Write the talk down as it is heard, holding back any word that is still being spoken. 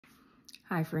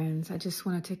Hi friends, I just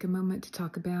want to take a moment to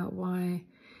talk about why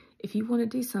if you want to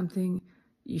do something,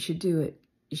 you should do it.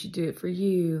 You should do it for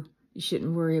you. You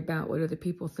shouldn't worry about what other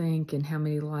people think and how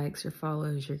many likes or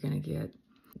follows you're going to get.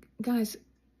 Guys,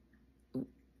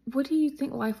 what do you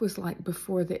think life was like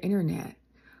before the internet?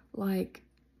 Like,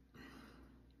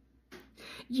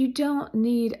 you don't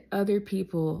need other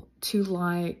people to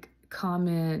like,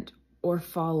 comment, or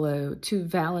follow to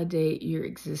validate your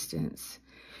existence.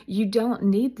 You don't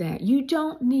need that. You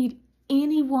don't need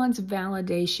anyone's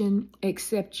validation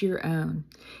except your own.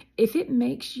 If it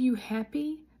makes you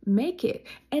happy, make it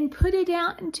and put it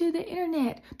out into the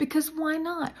internet, because why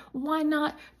not? Why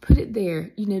not put it there,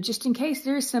 just in case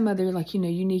there's some other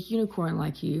unique unicorn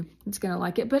like you that's going to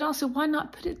like it. But also, why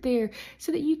not put it there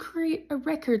so that you create a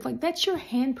record? Like, that's your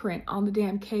handprint on the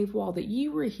damn cave wall that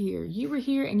you were here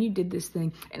and you did this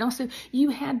thing. And also, you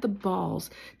had the balls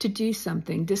to do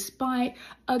something despite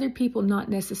other people not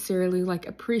necessarily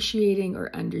appreciating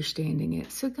or understanding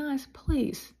it. So guys,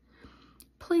 please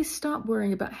stop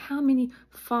worrying about how many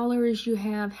followers you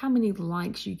have, how many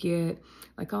likes you get,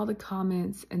 all the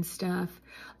comments and stuff.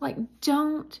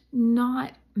 Don't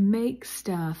not make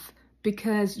stuff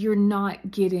because you're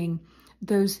not getting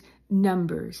those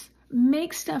numbers.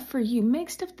 Make stuff for you. Make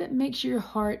stuff that makes your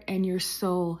heart and your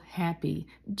soul happy.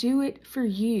 Do it for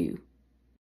you.